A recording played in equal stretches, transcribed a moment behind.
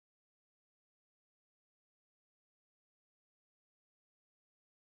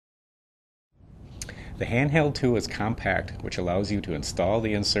The handheld tool is compact, which allows you to install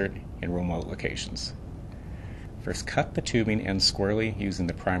the insert in remote locations. First, cut the tubing end squarely using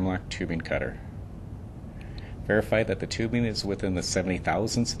the PrimeLock tubing cutter. Verify that the tubing is within the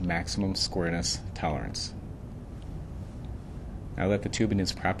 70,000th maximum squareness tolerance. Now that the tubing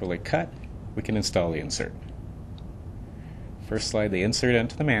is properly cut, we can install the insert. First, slide the insert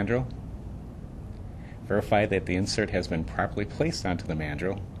onto the mandrel. Verify that the insert has been properly placed onto the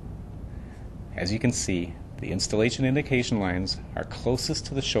mandrel. As you can see, the installation indication lines are closest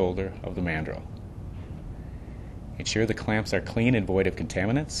to the shoulder of the mandrel. Ensure the clamps are clean and void of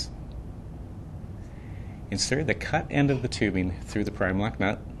contaminants. Insert the cut end of the tubing through the PrimeLock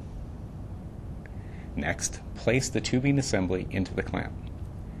nut. Next, place the tubing assembly into the clamp.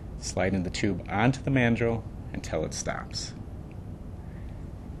 Sliding the tube onto the mandrel until it stops.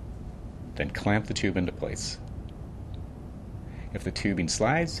 Then clamp the tube into place. If the tubing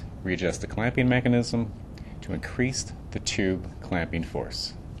slides, readjust the clamping mechanism to increase the tube clamping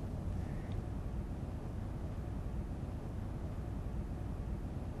force.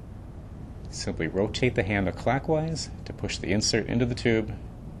 Simply rotate the handle clockwise to push the insert into the tube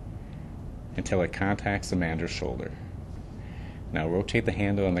until it contacts the mandrel shoulder. Now rotate the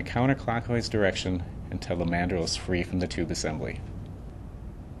handle in the counterclockwise direction until the mandrel is free from the tube assembly.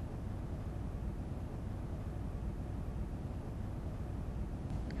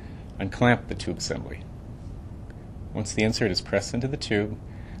 Unclamp the tube assembly. Once the insert is pressed into the tube,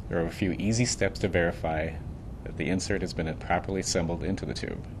 there are a few easy steps to verify that the insert has been properly assembled into the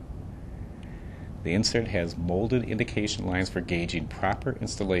tube. The insert has molded indication lines for gauging proper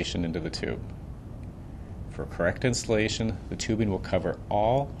installation into the tube. For correct installation, the tubing will cover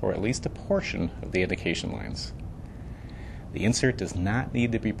all or at least a portion of the indication lines. The insert does not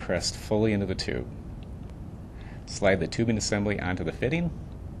need to be pressed fully into the tube. Slide the tubing assembly onto the fitting.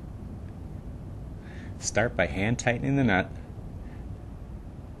 Start by hand tightening the nut.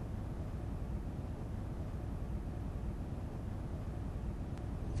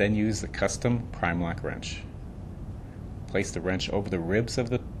 Then use the custom PrimeLock wrench. Place the wrench over the ribs of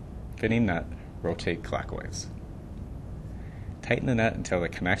the fitting nut, rotate clockwise. Tighten the nut until the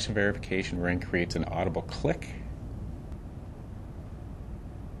connection verification ring creates an audible click.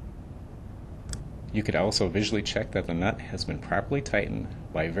 You could also visually check that the nut has been properly tightened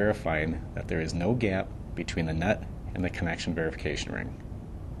by verifying that there is no gap between the nut and the connection verification ring.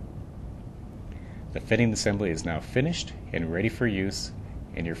 The fitting assembly is now finished and ready for use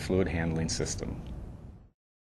in your fluid handling system.